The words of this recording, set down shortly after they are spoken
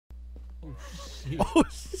Oh shit. Oh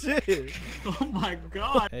shit. Oh my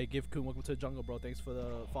god. Hey, Give Kun, welcome to the jungle, bro. Thanks for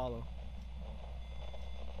the follow.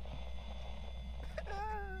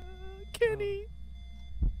 Kenny.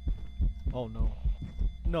 Oh no.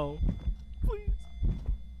 No. Please.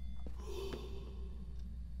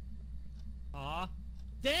 Aw.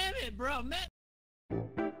 Damn it, bro. Man.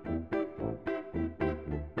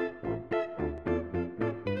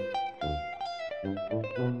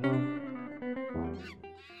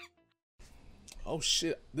 Oh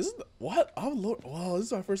shit! This is the, what? I'm load. Wow, this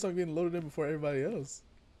is our first time getting loaded in before everybody else.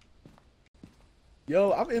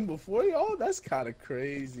 Yo, I'm in before y'all. That's kind of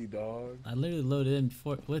crazy, dog. I literally loaded in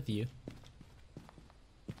before with you.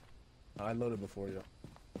 I loaded before y'all.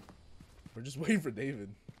 We're just waiting for David.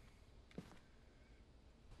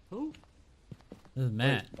 Who? This is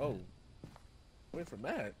Matt. Wait, oh, wait for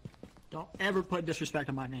Matt. Don't ever put disrespect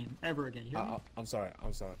on my name ever again. You hear me? I'm sorry.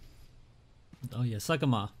 I'm sorry. Oh yeah, suck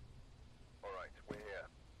him off.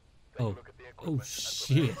 Oh. Oh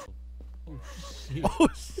shit. Oh shit. Oh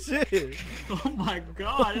shit. Oh my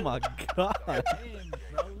god. Oh my god. Damn,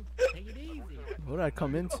 bro. Take it easy. What did I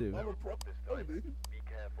come into? I'm a pro, dude.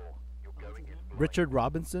 Richard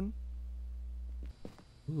Robinson.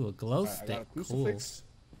 Ooh, a glow I got stick. a Cool. crucifix.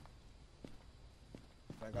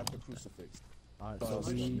 I got the crucifix. Alright, Oh,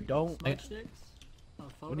 so we shit. don't. Smoke sticks, a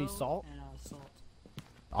photo, need salt? and salt.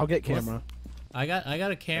 I'll get camera. I got a I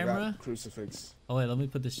got camera. crucifix. Oh wait, let me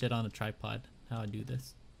put this shit on a tripod. How I do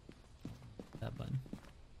this? That button.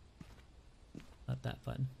 Not that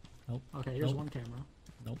button. Nope. Okay, here's Nope. one camera.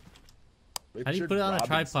 Nope. Richard How do you put it on a Robinson.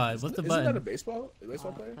 tripod? What's the Isn't button? that a baseball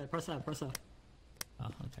player? Hey, press that, press that. Oh,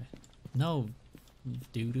 okay. No,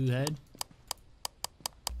 doo-doo head.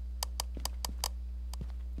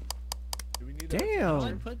 Do we need Damn. How do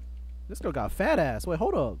I put? This girl got fat ass. Wait,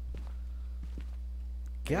 hold up.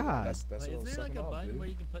 God. That's Wait, what is I'm there like sucking a off, button dude. where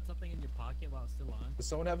you can put something in your pocket while it's still on? Does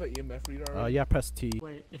someone have an EMF reader already? Yeah, press T.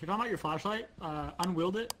 Wait, if you're talking about your flashlight,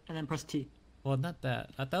 unwield it and then press T. Well, not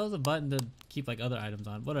that. I thought it was a button to keep like other items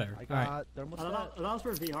on. Whatever. I All right. got thermostat. That was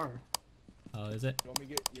for VR. Oh, is it? You want me to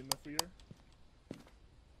get EMF reader?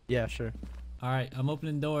 Yeah, sure. All right. I'm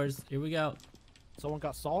opening doors. Here we go. Someone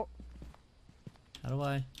got salt? How do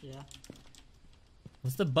I? Yeah.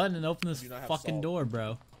 What's the button to open this Do you not have fucking salt? door,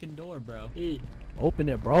 bro? Fucking door, bro. E. Open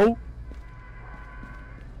it, bro.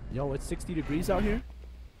 Yo, it's 60 degrees out here.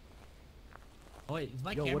 Oh wait, is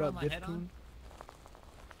my Yo, what camera up, on my Give head Kun? on?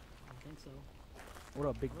 I think so. What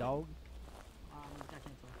up, big dog? I can't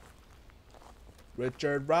tell.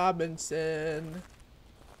 Richard Robinson.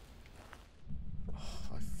 Oh,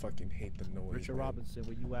 I fucking hate the noise. Richard man. Robinson,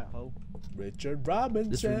 where you at, ho? Richard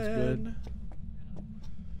Robinson. This room's good.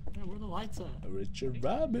 Yeah, where are the lights at? Richard Ain't no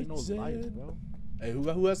Robinson. lights, bro. Hey,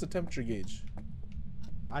 who has the temperature gauge?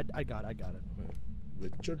 I got it.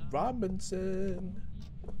 Richard Robinson.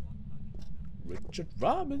 Richard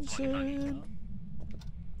Robinson.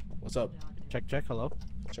 What's up? Check, hello.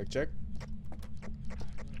 Check, check.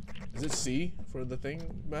 Is it C for the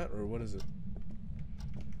thing, Matt, or what is it?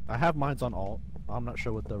 I have mine's on alt. I'm not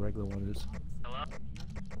sure what the regular one is. Hello?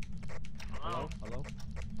 Hello?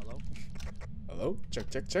 Hello? Hello? Check,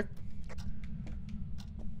 check, check.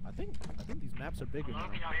 I think these maps are bigger Hello?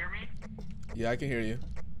 now. Can y'all hear me? Yeah, I can hear you.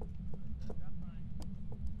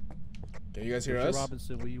 Can you guys hear Richard us?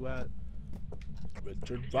 Robinson, where you at? Richard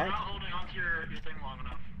You're not Robinson. holding onto your thing long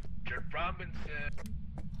enough. Richard Robinson.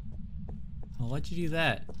 Oh, why'd you do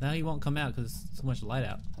that? Now he won't come out because there's so much light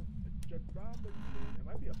out. Richard Robinson. It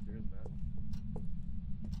might be upstairs, Matt.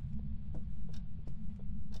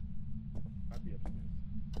 Might be upstairs.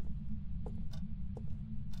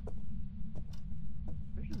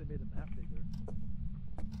 Pretty sure they made the map bigger.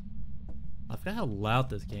 I forgot how loud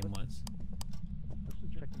this game was. Let's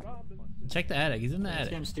just check the Robinson. Check the attic. He's in the This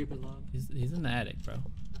attic. game's stupid loud. He's in the attic, bro.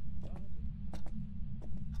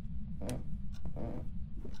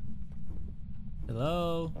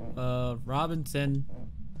 Hello, Robinson.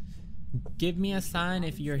 Give me a sign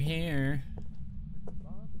if you're here.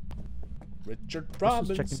 Richard Let's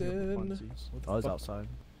just check the Robinson. onesies. What the Oh, it's fuck? outside.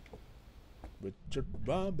 Richard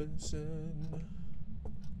Robinson.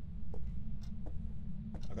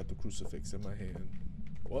 I got the crucifix in my hand.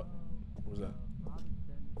 What? What was that?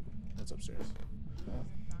 That's upstairs.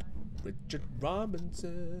 Richard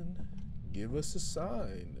Robinson. Give us a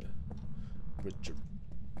sign. Richard.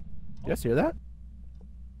 You guys hear that?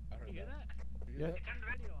 I heard You hear that? You Yeah. hear that? Turn the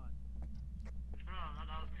radio on. No,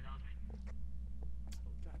 that was me. That was me.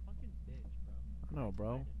 God, fucking bitch, bro. I know,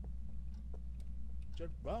 bro.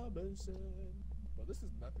 Richard Robinson. Bro, this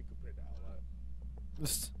is nothing compared to Outline. What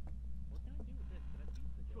can I do with this? Can I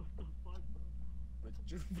beat the What the fuck, bro?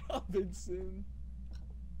 Richard Robinson.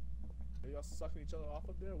 y'all sucking each other off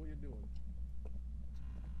up there? What are you doing?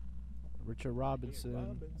 Richard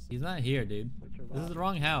Robinson. He's not here, dude. This is the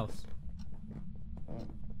wrong house.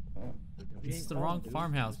 This is the wrong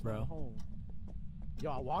farmhouse, bro.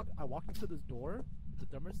 Yo, I walked into this door. The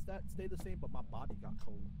thermostat stayed the same, but my body got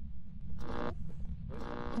cold.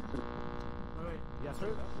 Wait, Yes, sir.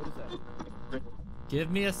 What is that? Give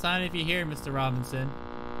me a sign if you hear, Mr. Robinson.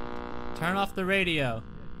 Turn off the radio.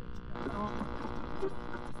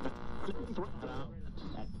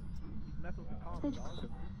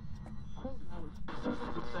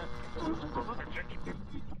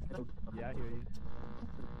 Yeah, I hear you.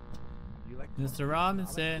 You like Mr.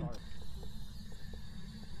 Robinson.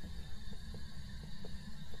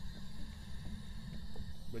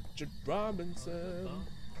 Richard Robinson. There's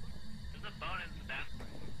a phone in the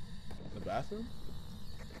bathroom. The bathroom?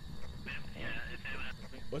 Yeah, if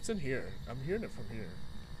anyone What's in here? I'm hearing it from here.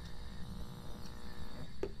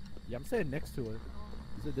 Yeah, I'm saying next to it.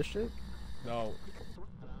 Is it this shit? No.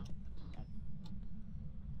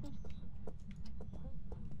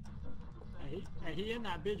 Hey, he in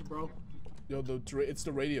that bitch, bro. Yo, it's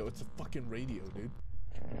the radio. It's the fucking radio, dude.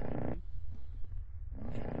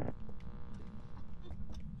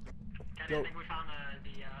 Kenny, I think we found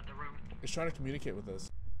the room. It's trying to communicate with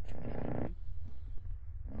us.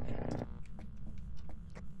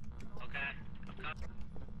 Okay.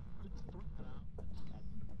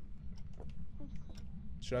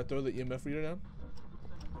 Should I throw the EMF reader down?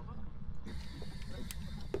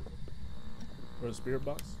 Or the spirit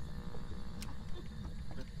box?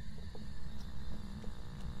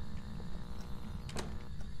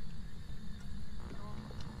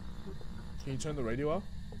 Can you turn the radio off?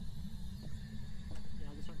 Yeah,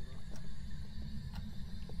 I just turned it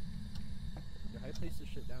Yeah, how you place this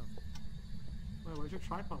shit down? off. Wait, where's your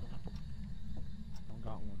tripod at? I don't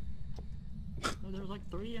got one. No, there was like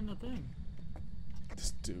 3 in the thing.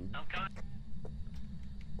 This dude. I'm coming.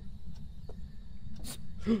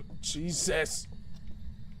 Jesus!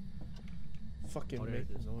 Fucking Oh, there make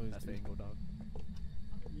it is. noise, That's the dude. angle, dog.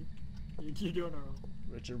 You're doing it wrong.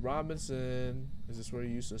 Richard Robinson. Is this where you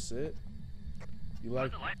used to sit? You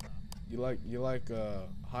like The light. you like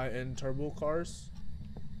high-end turbo cars?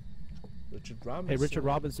 Richard Robinson. Hey, Richard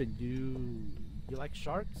Robinson, you like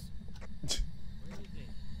sharks?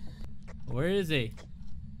 Where is he?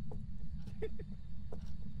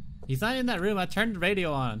 He's not in that room. I turned the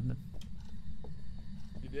radio on.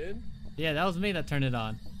 You did? Yeah, that was me that turned it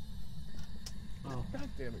on. Oh, God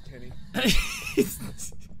damn it, Kenny.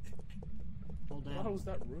 hold What down. was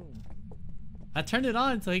that room? I turned it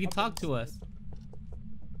on so he can talk to us.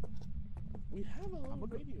 We have a little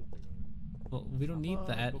radio thing on. Well, we don't need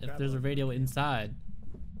that go if grab there's a one. radio inside.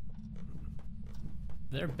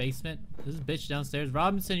 Is there a basement? This is a bitch downstairs.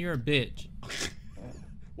 Robinson, you're a bitch.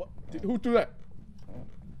 What? Who threw that?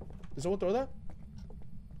 Did someone throw that?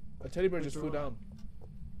 A teddy bear just threw flew it? down.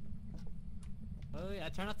 Oh yeah, I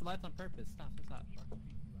turned off the lights on purpose. Stop. I'm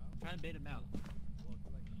trying to bait him out.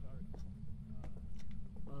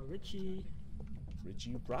 Richie.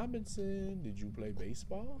 Richie Robinson, did you play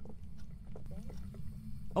baseball?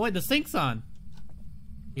 Oh wait, the sink's on.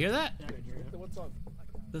 You hear that? Yeah, I can hear it. What's on?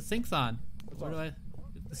 The sink's on. What's Where on? do I?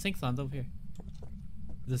 The sink's on. It's over here.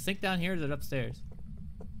 Is the sink down here or is it upstairs?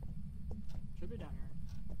 Should be down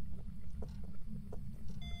here.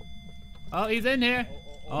 Oh, he's in here.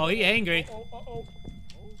 Oh, he angry.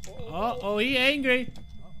 Oh, he angry.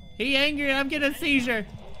 He angry. I'm getting a seizure.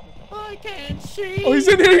 I can't see. Oh, he's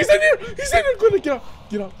in here! He's in here! He's in here! Quickly, get out!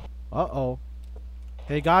 Get out! Uh-oh.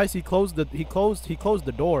 Hey guys, he closed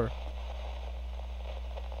the door.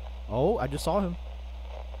 Oh, I just saw him.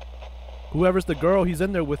 Whoever's the girl, he's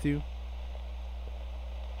in there with you.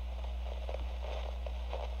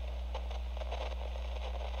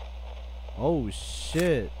 Oh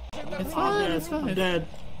shit. It's I'm fine. dead. It's fine. I'm dead.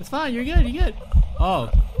 It's fine. You're good. You're good. Oh.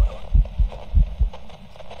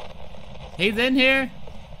 He's in here.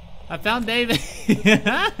 I found David.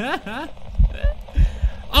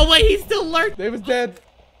 Oh wait, he's still lurking. David's dead.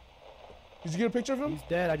 Did you get a picture of him? He's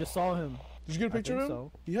dead. I just saw him. Did you get a picture of think him?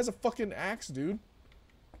 so. He has a fucking axe, dude.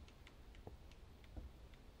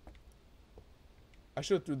 I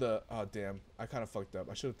should have threw the. Oh damn! I kind of fucked up.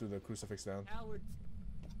 I should have threw the crucifix down.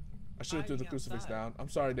 I should have threw the hiding crucifix outside. down. I'm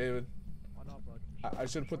sorry, David. I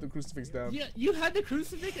should have put the crucifix down. Yeah, you had the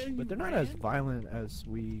crucifix and But you they're not ran? as violent as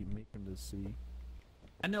we make them to see.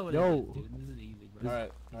 I know what Yo. it is, dude. This is easy, bro. All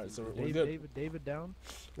right. So we're good. David down.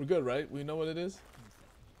 We're good, right? We know what it is.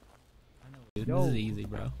 I know dude, Yo. this is easy,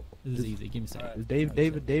 bro. This is easy. Give me a second. Alright.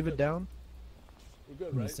 Is David down? We're good,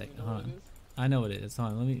 Give me a right? second, We know what hold it on. is? I know what it is.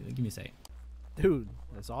 Hold on, give me a second. Dude,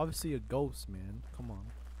 that's obviously a ghost, man. Come on.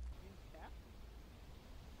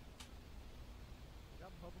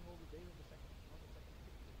 hovering over Dave on the second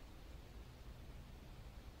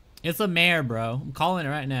picture. It's a mare, bro. I'm calling it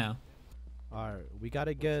right now. Alright, we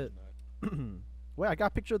gotta get. Wait, I got a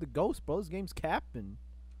picture of the ghost, bro. This game's capping.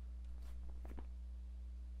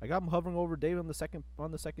 I got him hovering over Dave on the second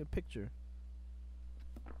picture.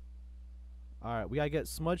 Alright, we gotta get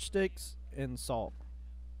smudge sticks and salt.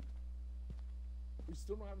 We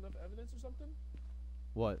still don't have enough evidence or something?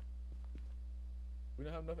 What? We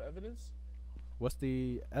don't have enough evidence? What's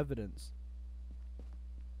the evidence?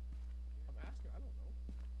 I'm asking, I don't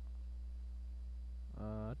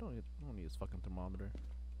know. I don't need his fucking thermometer.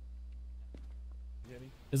 Yeti?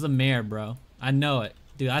 It's a mare, bro. I know it.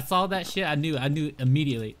 Dude, I saw that shit. I knew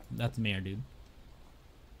immediately. That's a mare, dude.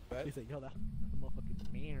 Bet? He said, yo, that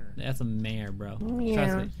motherfucking mirror. That's a mare, bro. Trust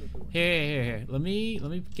me. Here. Let me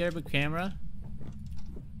get a camera.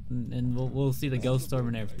 And we'll see the ghost storm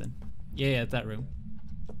and everything. Yeah, it's that room.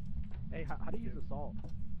 Hey, how do you use the salt?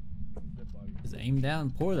 Dead body. Just aim down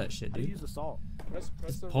and pour that shit, How do you dude. use the salt? Press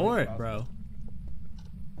the Pour right it, button. bro.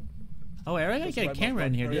 Oh wait, I already Press got a right camera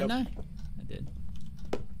in button. here, Hurry didn't up. I? I did.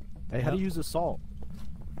 Hey, how do you use the salt?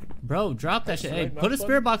 Bro, drop that Press shit. the Hey, right put a mouse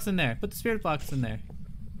spirit button. box in there. Put the spirit box in there.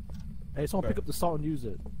 Hey, someone Okay. pick up the salt and use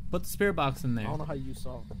it. Put the spirit box in I there. don't know how you use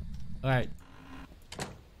salt. Alright.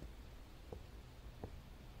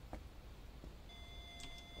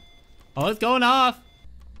 Oh, it's going off.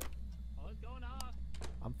 Oh, it's going off.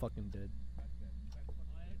 I'm fucking dead.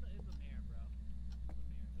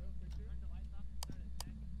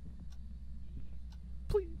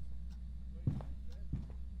 Please.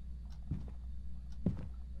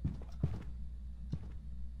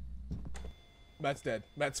 Matt's dead.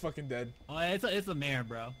 Matt's fucking dead. Oh, it's a mare,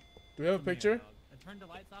 bro. Do we have a It's mare, picture? dog. I turned the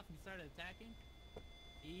lights off and started attacking.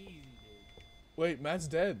 Easy, dude. Wait, Matt's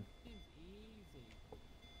dead. Seems easy.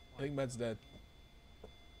 I think Matt's dead.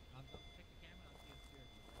 I'll go check the camera. I'll see if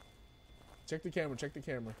it's here. Check the camera, check the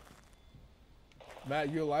camera.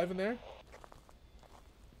 Matt, you alive in there?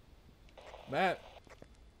 Matt,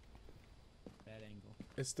 Bad angle.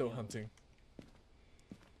 it's still Yeah. hunting.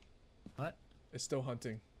 What? It's still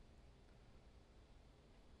hunting.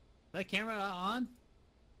 That camera on?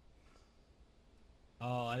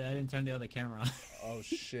 Oh, I didn't turn the other camera on. Oh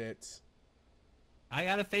shit. I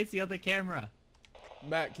gotta face the other camera.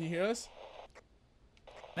 Matt, can you hear us?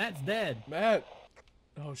 Matt's dead. Matt!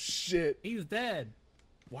 Oh shit. He's dead.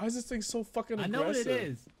 Why is this thing so fucking I aggressive? know what it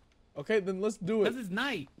is. Okay, then let's do it. Because it's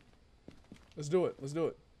night. Let's do it. Let's do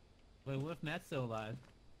it. Wait, what if Matt's still alive?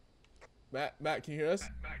 Matt, can you hear us?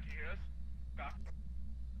 Matt, can you hear us? Copy.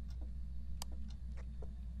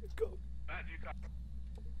 Go. Matt, do you copy?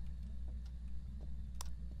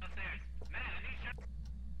 Upstairs. Matt, I need you.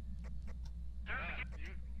 Matt,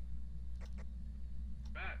 you.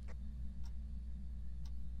 Matt.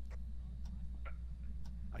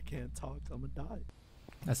 I can't talk. I'm gonna die.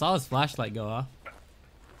 I saw his flashlight go off.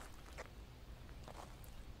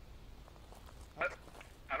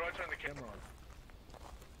 How do I turn the camera on?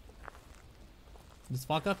 Just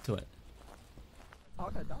walk up to it.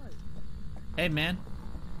 Talk, I died. Hey, man.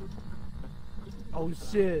 Oh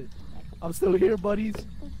shit. I'm still here, buddies.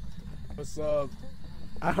 What's up?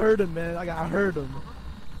 I heard him, man. I heard him.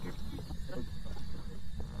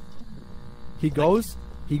 He goes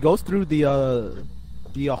through the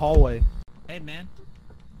hallway. Hey, man.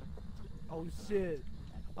 Oh shit.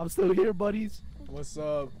 I'm still here, buddies. What's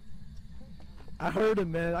up? I heard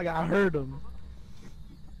him, man. I heard him.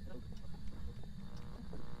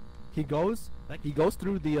 He goes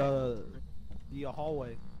through the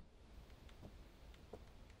hallway.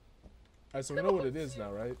 Alright, so we know what it is now,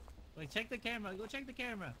 right? Wait, check the camera. Go check the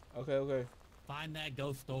camera. Okay, okay. Find that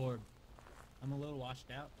ghost orb. I'm a little washed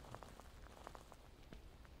out.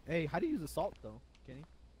 Hey, how do you use the salt though, Kenny?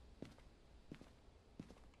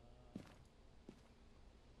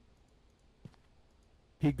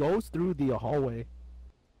 He goes through the hallway.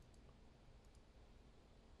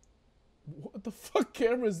 What the fuck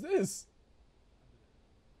camera is this?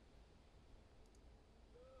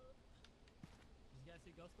 Did you guys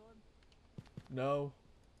see ghost orb? No.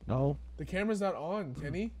 No. The camera's not on,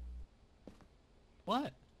 Kenny.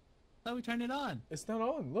 What? Thought we turned it on. It's not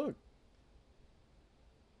on, look.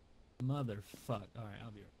 Motherfuck. Alright,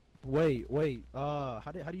 I'll be right. Wait.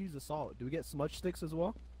 How do you use the salt? Do we get smudge sticks as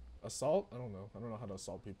well? Assault? I don't know. I don't know how to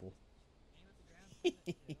assault people. Aim at the ground.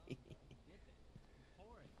 Dip it.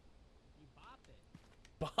 Pour it. You bop it.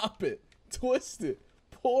 Bop it. Twist it.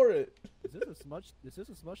 Pour it. Is this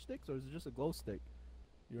a smudge sticks or is it just a glow stick?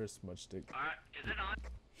 You're a smudge stick. Alright, is it on?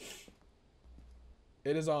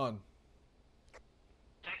 It is on.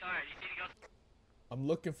 Check, alright, you see the ghost? I'm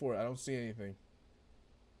looking for it. I don't see anything.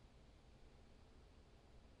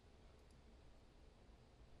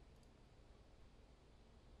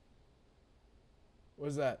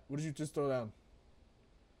 is that? What did you just throw down?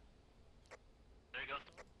 There you go.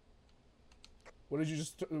 What did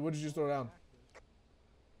you just throw down?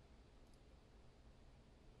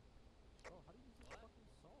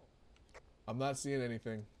 I'm not seeing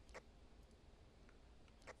anything.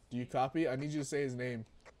 Do you copy? I need you to say his name.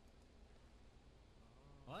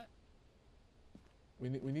 What? We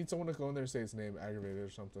need someone to go in there and say his name, aggravated or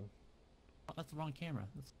something. Oh, that's the wrong camera.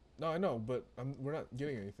 That's No, I know, but we're not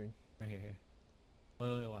getting anything. right here.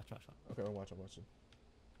 Wait, watch. Okay, I'm watching.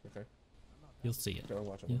 Okay. You'll see it. Okay, I'm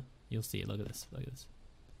watching. You'll see it. Look at this.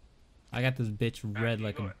 I got this bitch read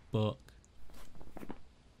like a book.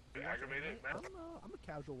 Aggravated, man. I'm a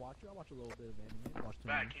casual watcher. I watch a little bit of anime. Watch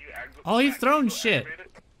Matt, can you Oh, he's throwing shit.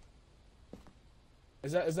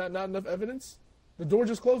 Is that not enough evidence? The door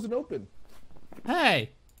just closed and opened. Hey.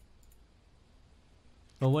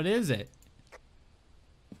 But what is it?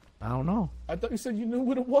 I don't know. I thought you said you knew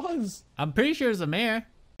what it was. I'm pretty sure it's a mare.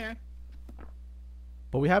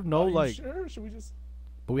 But we have no Are you like. sure? Should we just?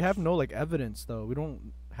 But we have no like evidence though. We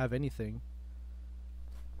don't have anything.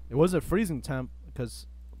 It was a freezing temp because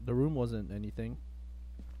the room wasn't anything.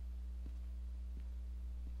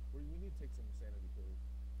 We need to take some sanity pills.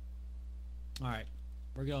 Alright.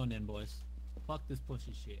 We're going in, boys. Fuck this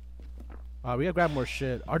pushy shit. We gotta grab more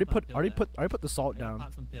shit. I already put the salt I gotta down.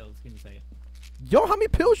 pop some pills. Give me a second. Yo, how many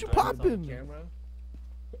pills you I have it on popping? camera.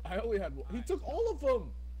 I only had one. He took all of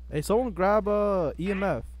them. Hey, someone grab EMF.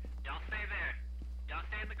 Y'all stay there. Y'all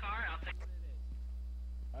stay in the car. I'll take.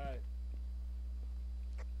 All right.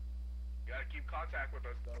 You gotta keep contact with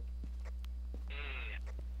us, though.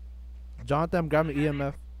 Jonathan, grab an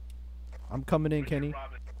EMF. I'm coming in, Kenny.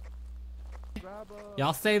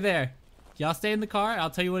 Y'all stay there. Y'all stay in the car. I'll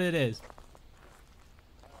tell you what it is.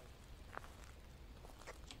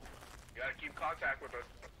 You gotta keep contact with us.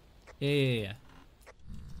 Yeah.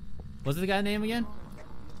 What's the guy's name again?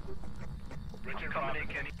 Richard coming in,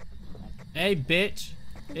 Kenny. Hey, bitch.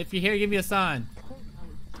 If you're here, give me a sign.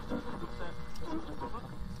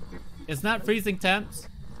 It's not freezing temps.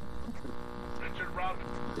 Richard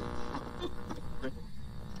Robinson. Richard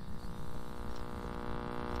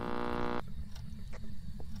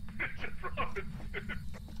Robinson.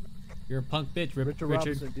 You're a punk bitch, Richard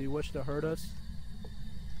Robinson, do you wish to hurt us?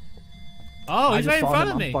 Oh, I he's just right in saw front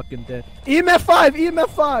him, of me. I'm fucking dead. EMF 5! EMF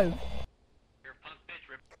 5! You're a punk bitch,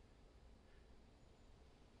 Rip.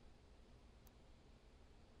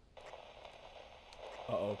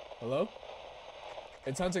 Uh-oh. Hello?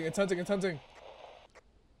 It's hunting.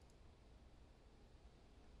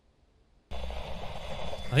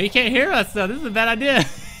 Oh, he can't hear us, though. This is a bad idea.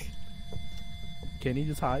 Can he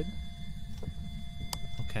just hide?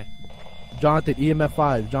 Okay. Jonathan, EMF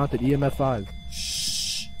 5. Jonathan, EMF 5.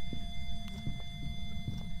 Shh.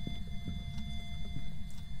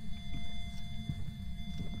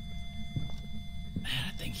 Man,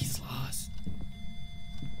 I think he's lost.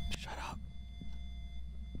 Shut up.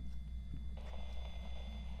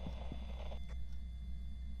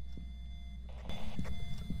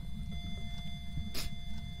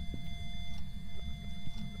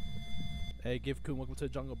 Hey, give Kun, welcome to the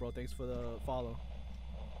jungle, bro. Thanks for the follow.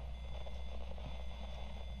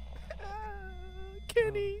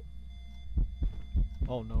 Kenny!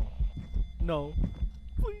 Oh, no. No.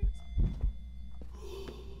 Please.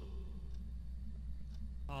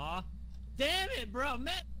 Aw. Damn it, bro.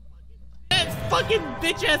 That fucking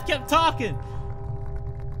bitch ass kept talking.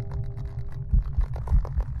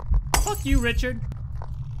 Fuck you, Richard.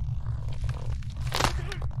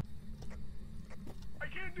 I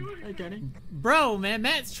can't do Hey, anything. Kenny. Bro, man,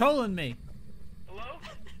 Matt's trolling me. Hello?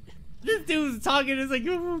 This dude's talking. It's like,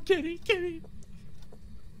 oh, Kenny.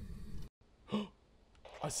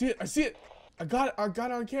 I see it. I got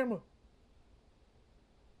it on camera.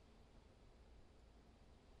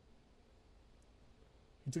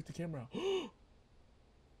 He took the camera out.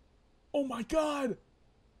 Oh my god.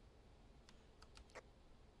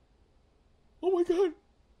 Oh my god.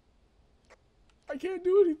 I can't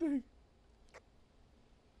do anything.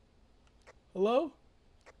 Hello?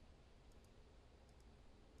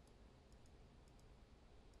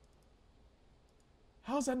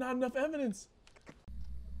 How's that not enough evidence?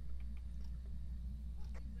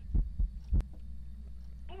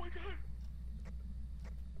 Oh my god.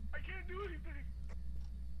 I can't do anything.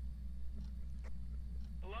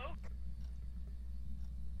 Hello?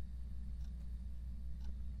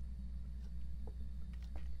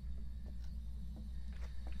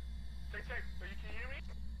 Check. Can you hear me?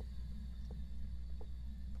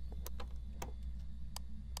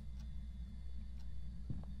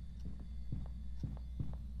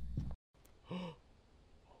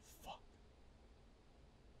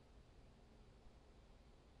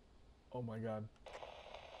 Oh my god.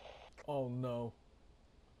 Oh no.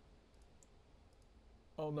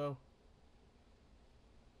 Oh no.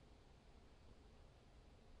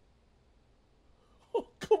 Oh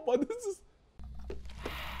come on, this is.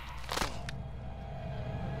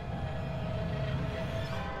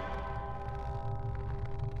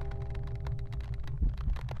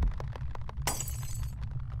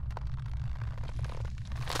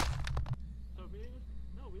 So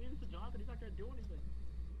we need to Jonathan. He's not gonna do anything.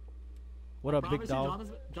 What up, big Promise you,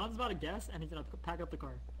 dog? Jonathan's about to guess, and he's gonna pack up the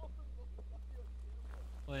car.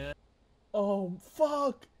 Wait, Oh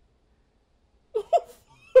fuck. Oh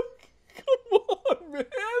fuck. Come on, man.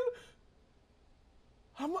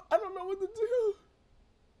 I don't know what to do.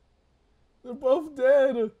 They're both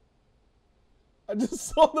dead. I just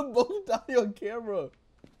saw them both die on camera.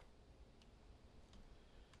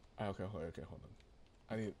 Okay, hold on.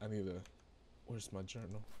 I need to. Where's my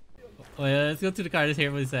journal? wait, let's go to the car. Just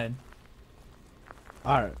hear what he said.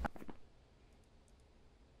 All right.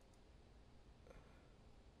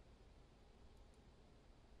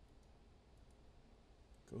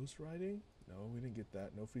 Ghost riding? No, we didn't get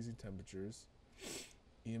that. No freezing temperatures.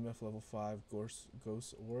 EMF level 5.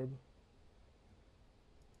 Ghost orb.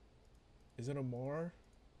 Is it a Mar?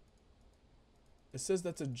 It says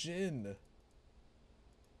that's a Jinn.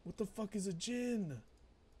 What the fuck is a Jinn?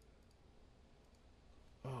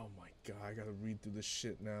 Oh my god, I gotta read through this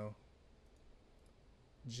shit now.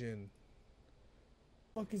 Jinn.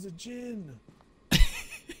 Fuck is a Jinn?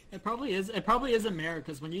 It probably is. It probably is a mirror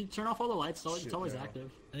because when you turn off all the lights, it's Shit, always yeah.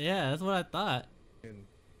 active. Yeah, that's what I thought. Jinn.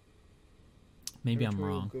 Maybe I'm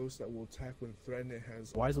Territorial wrong. Ghost that will attack when threatened. It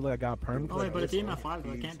has. Why is it like I got a perm? Oh wait, but it's Ghost EMF on 5, though.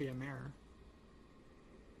 It thieves. can't be a mirror.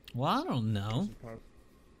 Well, I don't know.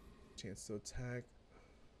 Chance to attack.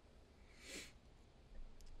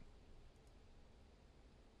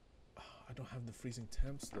 I don't have the freezing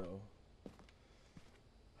temps though.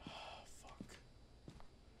 Fuck.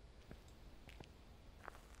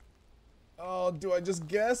 Oh, do I just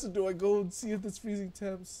guess or do I go and see if there's freezing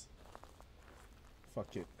temps?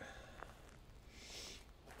 Fuck it.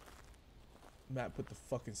 Matt put the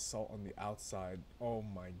fucking salt on the outside. Oh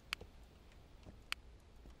my.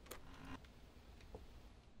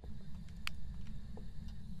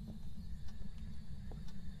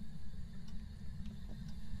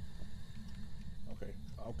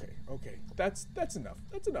 Okay. That's enough.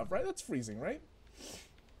 That's enough, right? That's freezing, right?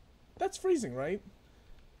 That's freezing, right?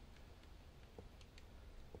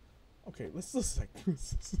 Okay, let's like.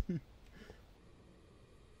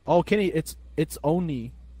 Oh, Kenny, it's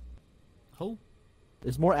Oni. Oh,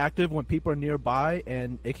 It's more active when people are nearby,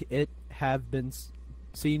 and it have been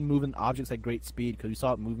seen moving objects at great speed because we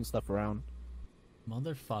saw it moving stuff around.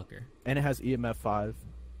 motherfucker. And it has EMF 5.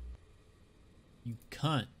 You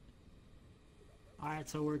cunt. Alright,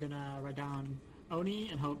 so we're gonna write down Oni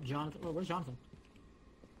and hope Jonathan. Oh, where's Jonathan?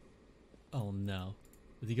 Oh no.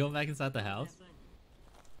 Is he going back inside the house?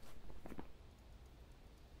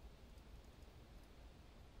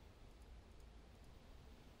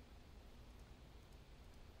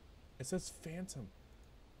 It says Phantom.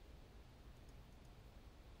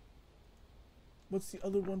 What's the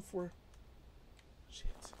other one for? Shit.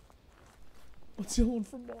 What's the other one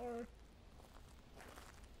for Mar?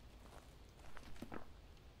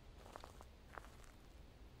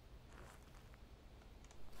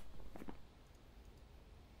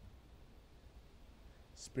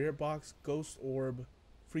 Spirit box, ghost orb,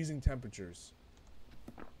 freezing temperatures.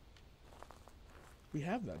 We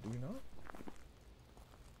have that, do we not?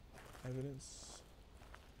 Evidence.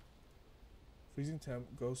 Freezing temp,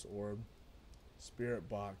 ghost orb, spirit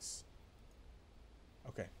box.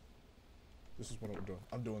 Okay. This is what we're doing.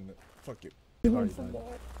 I'm doing it. Fuck it. Sorry, bud.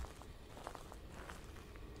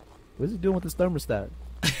 What is he doing with this thermostat?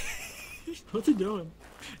 What's he doing?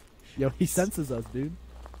 Yo, he senses us, dude.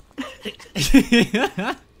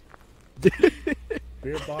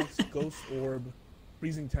 Spirit box, ghost orb,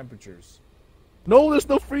 freezing temperatures. No, there's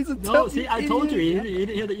no freezing No, temp, see, I told you, he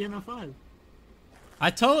didn't hear the EMF 5.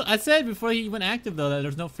 I said before he went active though that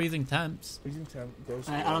there's no freezing temps. Freezing temp, ghost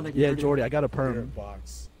I orb, don't think you Yeah, heard it. Jordy, I got a perm. spirit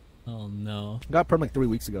box. Oh no. Got perm like 3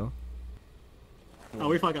 weeks ago. Oh,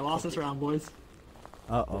 we fucking lost this round, boys.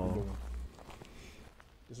 Uh What we're oh. doing.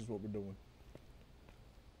 This is what we're doing.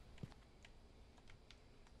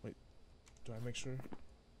 Wait, do I make sure?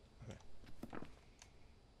 Okay.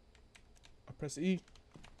 I press E.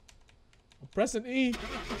 I'm pressing E.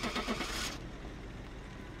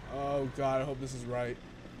 Oh god, I hope this is right.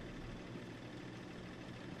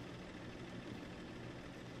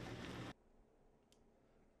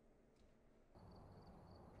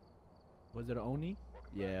 Was it an Oni?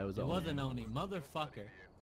 Yeah, it was It an Oni. wasn't Oni, motherfucker.